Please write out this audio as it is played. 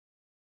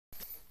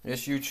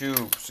Yes,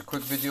 YouTube, it's a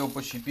quick video,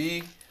 Bushy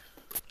B.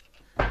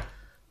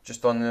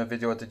 Just on the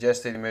video I did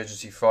yesterday, the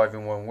emergency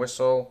 5-in-1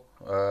 whistle.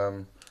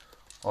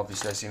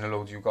 Obviously I've seen a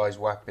load of you guys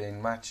whapping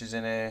matches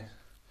in here.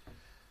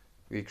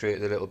 We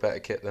created a little better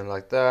kit than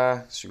like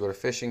that. So you got a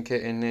fishing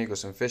kit in there, you got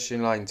some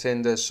fishing line,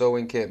 tinder,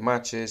 sewing kit,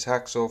 matches,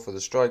 hacksaw for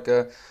the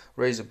striker,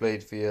 razor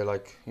blade for your,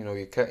 like, you know,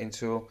 your cutting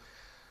tool,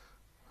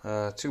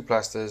 2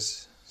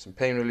 plasters, some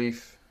pain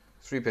relief,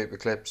 3 paper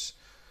clips,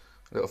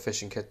 a little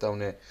fishing kit down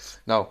there.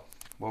 Now,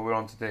 what we're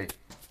on today,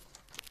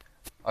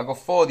 I got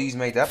 4 of these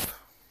made up,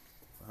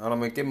 and I'm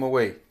going to give them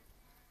away.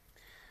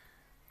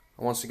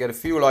 I want to get a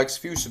few likes,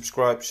 few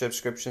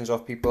subscriptions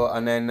off people,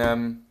 and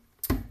then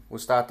we'll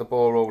start the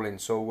ball rolling.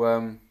 So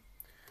we'll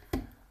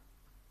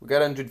get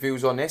 100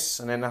 views on this,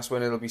 and then that's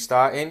when it'll be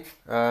starting.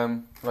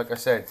 Like I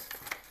said,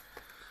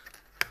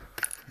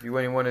 if you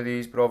win one of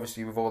these, but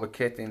obviously with all the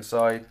kit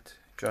inside,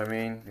 do you know what I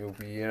mean? You'll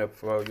be in it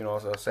for, you know,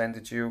 I'll send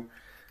it to you.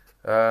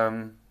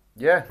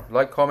 Yeah,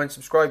 like, comment,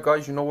 subscribe,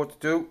 guys. You know what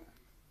to do.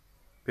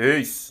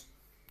 Peace.